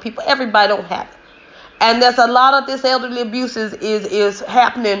on other people. Everybody don't have it. And there's a lot of this elderly abuse is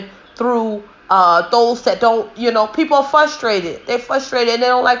happening through those that don't, people are frustrated. They're frustrated and they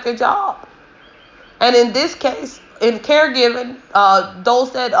don't like their job. And in this case, in caregiving,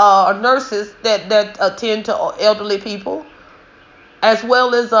 those that are nurses that attend to elderly people, as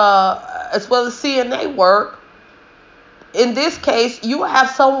well as CNA work. In this case, you have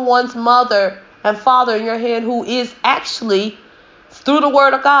someone's mother and father in your hand who is actually, through the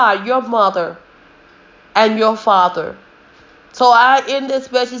word of God, your mother and your father. So I end this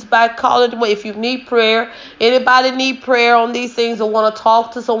message by calling away. If you need prayer, anybody need prayer on these things or want to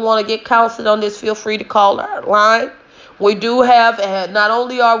talk to someone or get counseling on this, feel free to call our line. We do have, not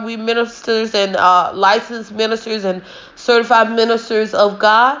only are we ministers and licensed ministers and certified ministers of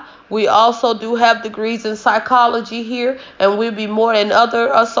God, we also do have degrees in psychology here, and we'll be more in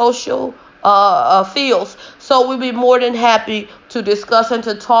other social fields. So we'll be more than happy to discuss and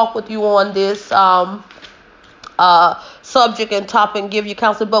to talk with you on this subject and topic and give you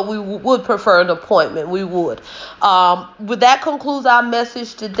counseling, but we would prefer an appointment. We would. With that concludes our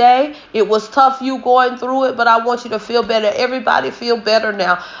message today. It was tough you going through it, but I want you to feel better. Everybody feel better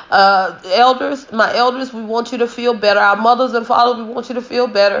now. My elders, we want you to feel better. Our mothers and fathers, we want you to feel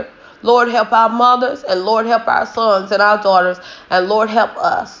better. Lord, help our mothers, and Lord, help our sons and our daughters, and Lord, help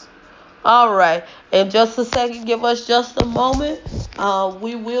us. All right. In just a second, give us just a moment.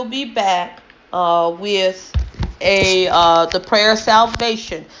 We will be back with the prayer of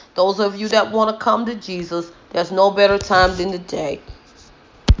salvation. Those of you that want to come to Jesus, there's no better time than today.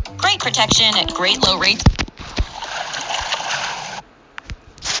 Great protection at great low rates.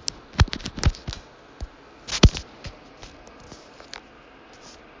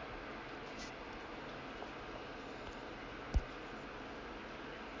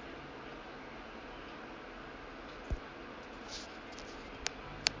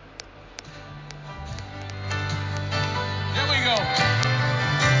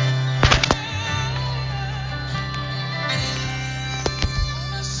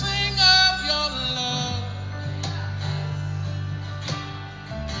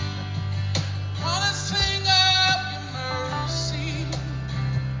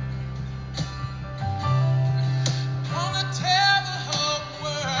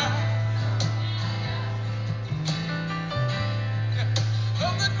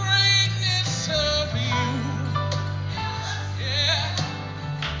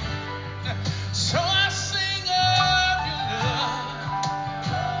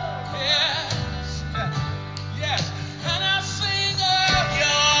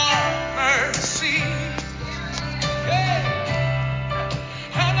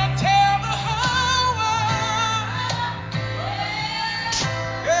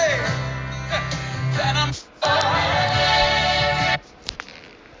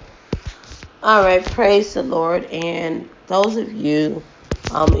 All right, praise the Lord. And those of you,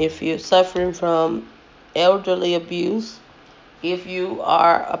 if you're suffering from elderly abuse, if you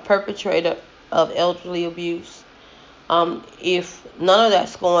are a perpetrator of elderly abuse, if none of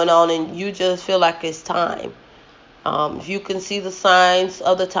that's going on and you just feel like it's time, If you can see the signs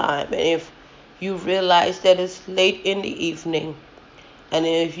of the time, and if you realize that it's late in the evening, and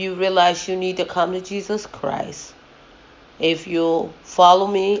if you realize you need to come to Jesus Christ, if you'll follow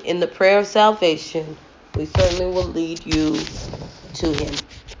me in the prayer of salvation, we certainly will lead you to Him.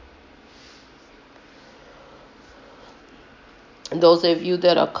 And those of you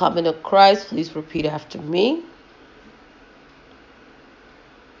that are coming to Christ, please repeat after me.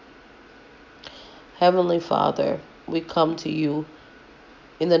 Heavenly Father, we come to you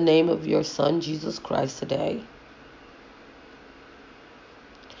in the name of your Son, Jesus Christ, today.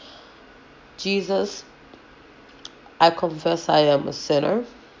 Jesus, I confess I am a sinner.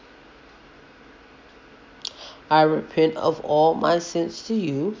 I repent of all my sins to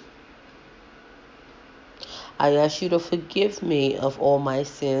you. I ask you to forgive me of all my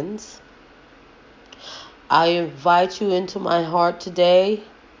sins. I invite you into my heart today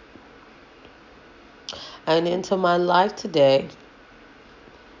and into my life today.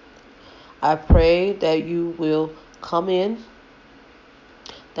 I pray that you will come in,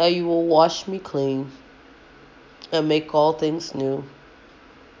 that you will wash me clean and make all things new.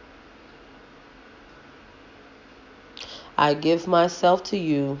 I give myself to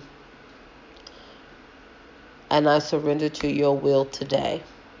you and I surrender to your will today.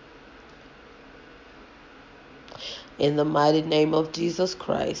 In the mighty name of Jesus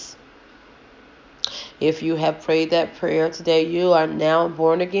Christ. If you have prayed that prayer today, you are now a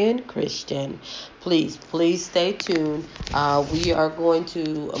born again Christian. Please stay tuned. We are going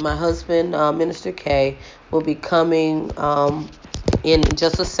to, my husband, Minister K, will be coming in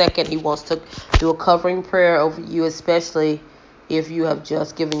just a second. He wants to do a covering prayer over you, especially if you have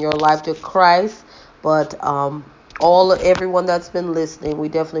just given your life to Christ. But everyone that's been listening, we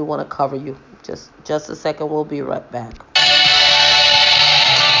definitely want to cover you. Just a second. We'll be right back.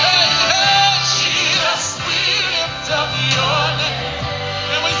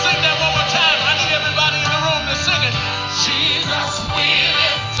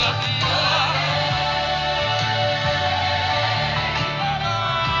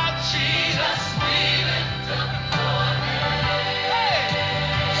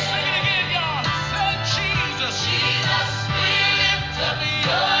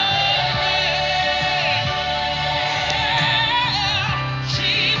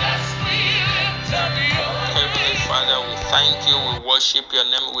 Thank you, we worship your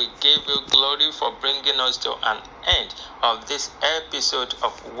name, we give you glory for bringing us to an end of this episode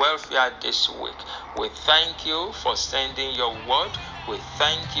of Welfare this week. We thank you for sending your word, we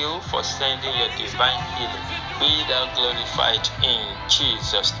thank you for sending your divine healing. Be thou glorified in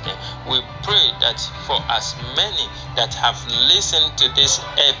Jesus' name. We pray that for as many that have listened to this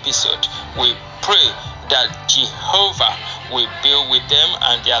episode, we pray that Jehovah will be with them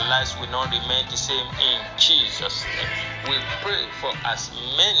and their lives will not remain the same in Jesus' name. We pray for as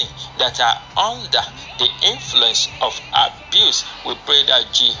many that are under the influence of abuse. We pray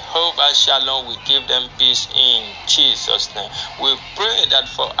that Jehovah Shalom will give them peace in Jesus' name. We pray that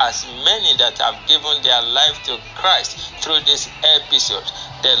for as many that have given their life to Christ through this episode,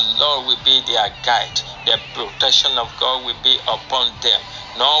 the Lord will be their guide. The protection of God will be upon them.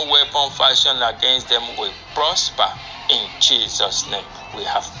 No weapon fashioned against them will prosper. In Jesus' name we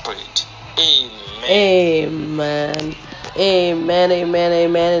have prayed. Amen. Amen. Amen, amen,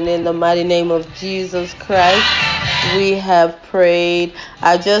 amen. And in the mighty name of Jesus Christ, we have prayed.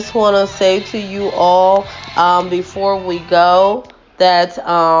 I just want to say to you all, before we go, that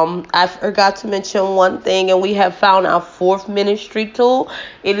I forgot to mention one thing, and we have found our fourth ministry tool.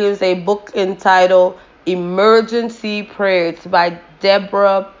 It is a book entitled Emergency Prayers by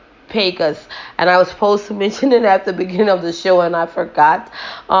Deborah Pegas, and I was supposed to mention it at the beginning of the show, and I forgot.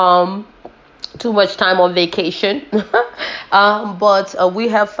 Too much time on vacation. But we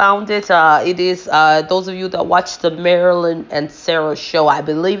have found it. It is those of you that watch the Marilyn and Sarah show. I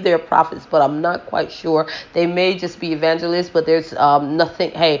believe they're prophets, but I'm not quite sure. They may just be evangelists, but there's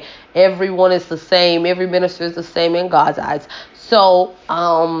nothing. Hey, everyone is the same. Every minister is the same in God's eyes. So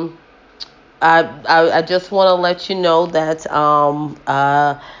I just want to let you know that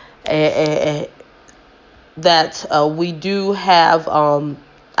we do have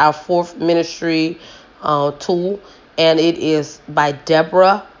our fourth ministry tool, and it is by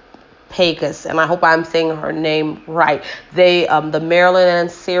Deborah Pegas, and I hope I'm saying her name right. The Marilyn and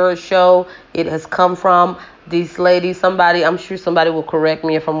Sarah show, it has come from these ladies. I'm sure somebody will correct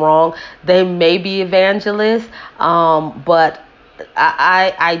me if I'm wrong. They may be evangelists, but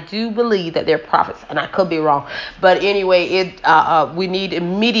I do believe that they're prophets, and I could be wrong. But anyway, we need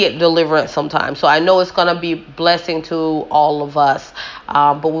immediate deliverance sometimes. So I know it's gonna be blessing to all of us.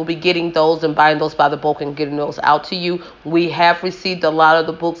 But we'll be getting those and buying those by the bulk and getting those out to you. We have received a lot of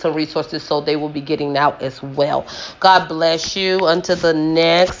the books and resources, so they will be getting out as well. God bless you. Until the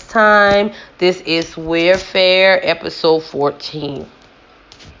next time, this is Warfare, episode 14.